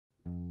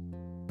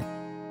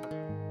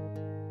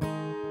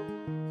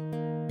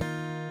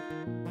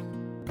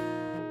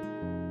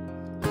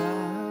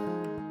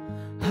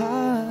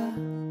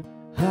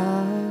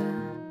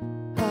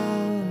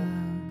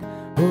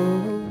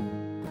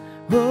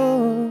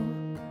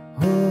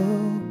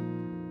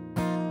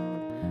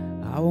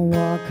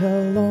walk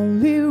a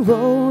lonely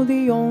road,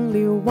 the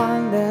only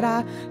one that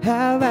I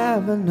have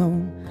ever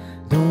known.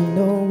 Don't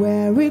know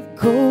where it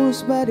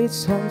goes, but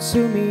it's home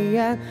to me,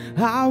 and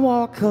I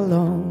walk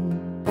alone.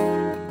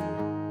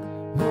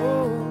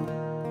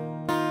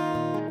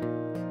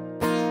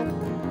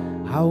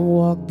 I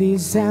walk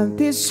this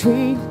empty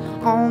street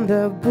on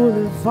the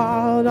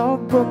boulevard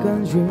of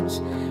broken dreams,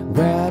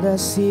 where the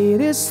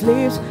city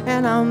sleeps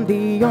and I'm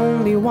the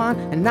only one,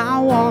 and I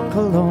walk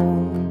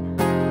alone.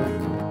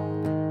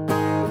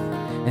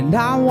 And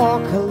I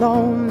walk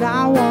alone,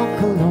 I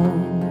walk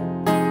alone.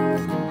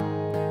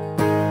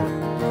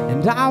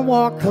 And I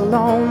walk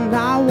alone,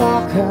 I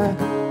walk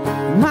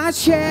my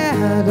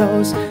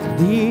shadow's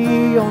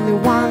the only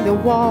one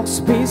that walks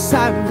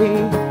beside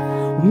me.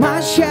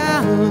 My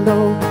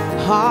shallow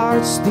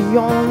heart's the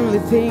only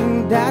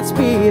thing that's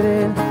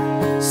beating.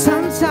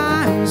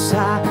 Sometimes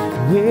I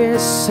wish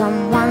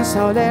someone's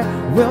out there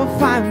will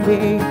find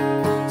me.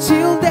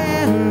 Till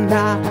then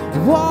I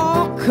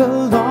walk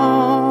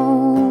alone.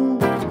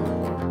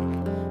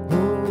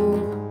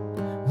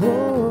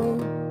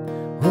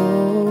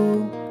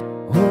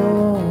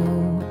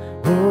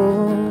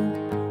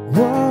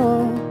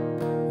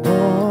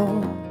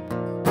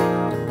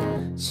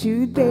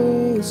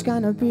 Today is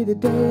gonna be the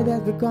day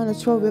that we're gonna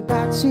throw it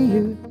back to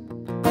you.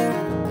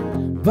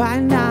 By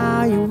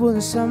now you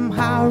wouldn't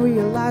somehow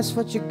realize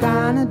what you're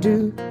gonna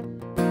do.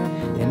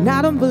 And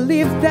I don't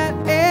believe that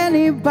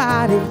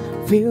anybody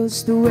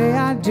feels the way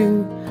I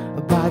do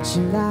about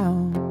you now.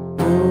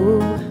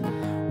 Oh,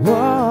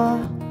 whoa,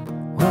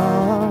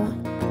 whoa.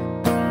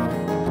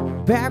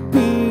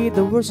 Backbeat,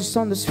 the words is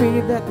on the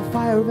street, that the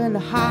fire and the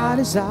heart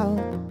is out.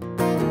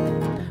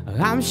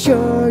 I'm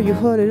sure you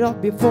heard it all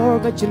before,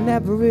 but you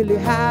never really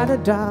had a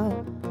doubt.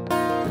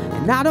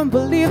 And I don't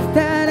believe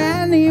that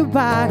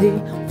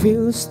anybody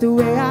feels the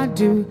way I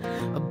do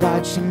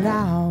about you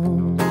now.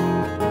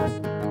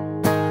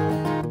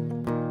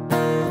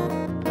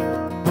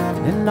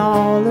 And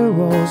all the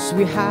roads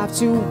we have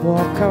to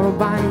walk are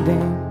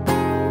binding,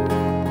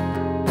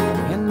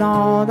 and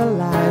all the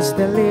lies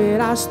that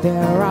lead us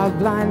there are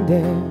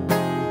blinding.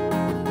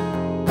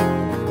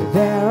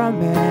 There are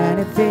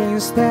many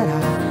things that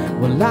I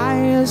would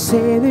like to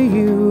say to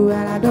you,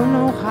 and I don't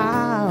know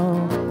how.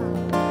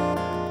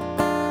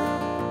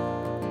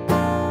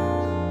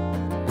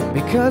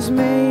 Because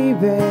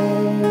maybe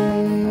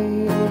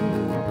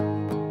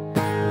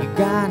you're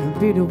gonna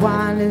be the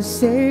one to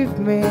save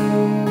me.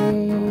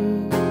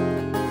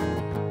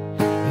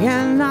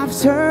 And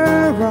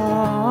after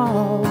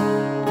all,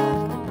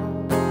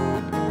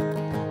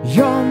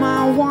 you're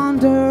my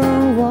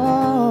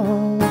wonderwall.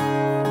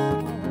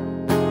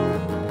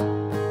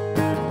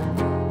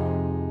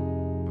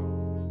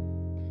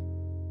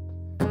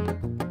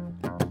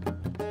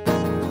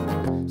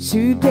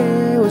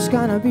 Today was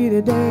gonna be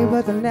the day,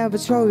 but I'll never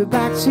throw it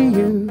back to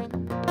you.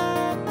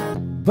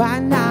 By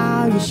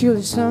now you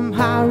should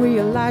somehow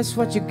realize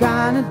what you're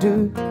gonna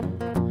do.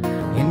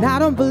 And I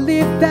don't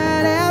believe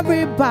that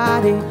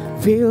everybody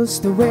feels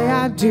the way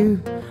I do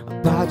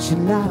about you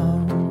now.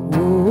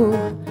 Whoa,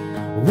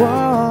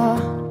 whoa.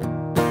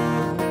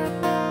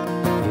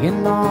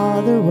 And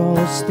all the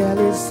roads that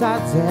lead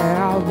out there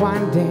are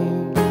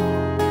winding,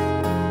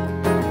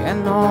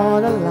 and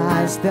all the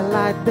lights that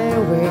light their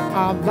way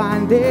are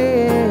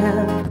blinding.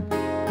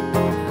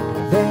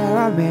 There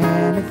are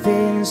many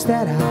things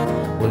that I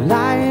would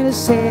like to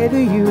say to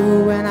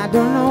you, and I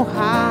don't know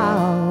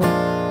how.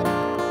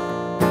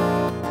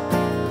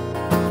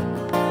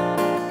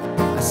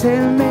 I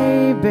said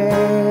maybe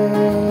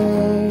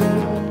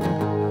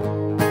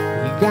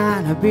you're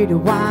gonna be the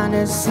one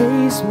that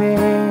saves me.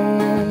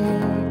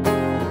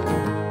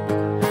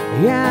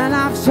 And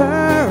after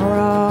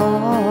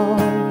all,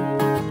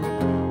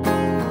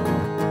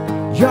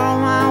 you're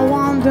my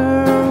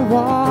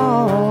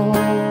wonderwall.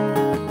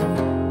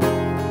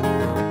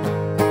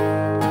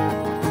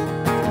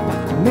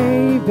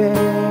 Maybe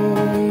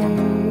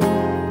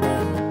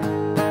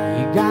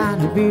you're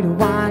gonna be the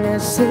one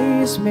that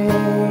saves me.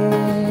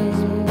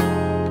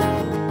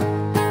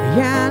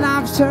 And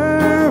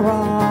after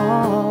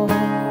all,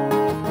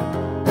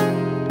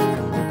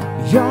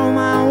 you're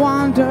my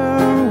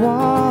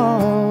wonderwall.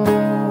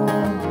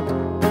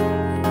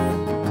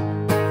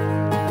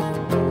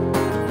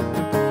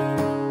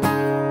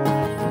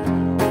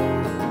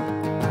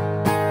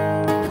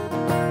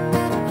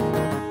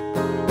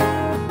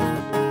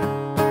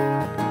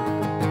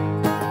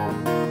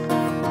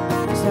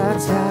 Ta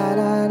ta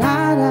da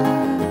da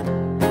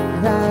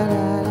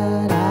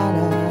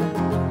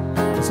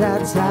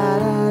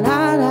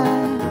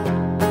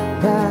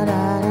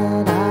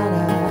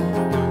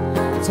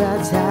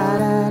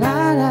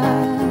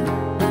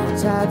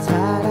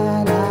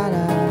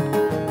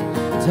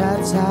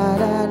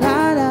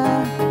da,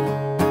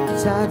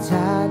 ta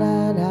ta da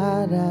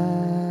da da.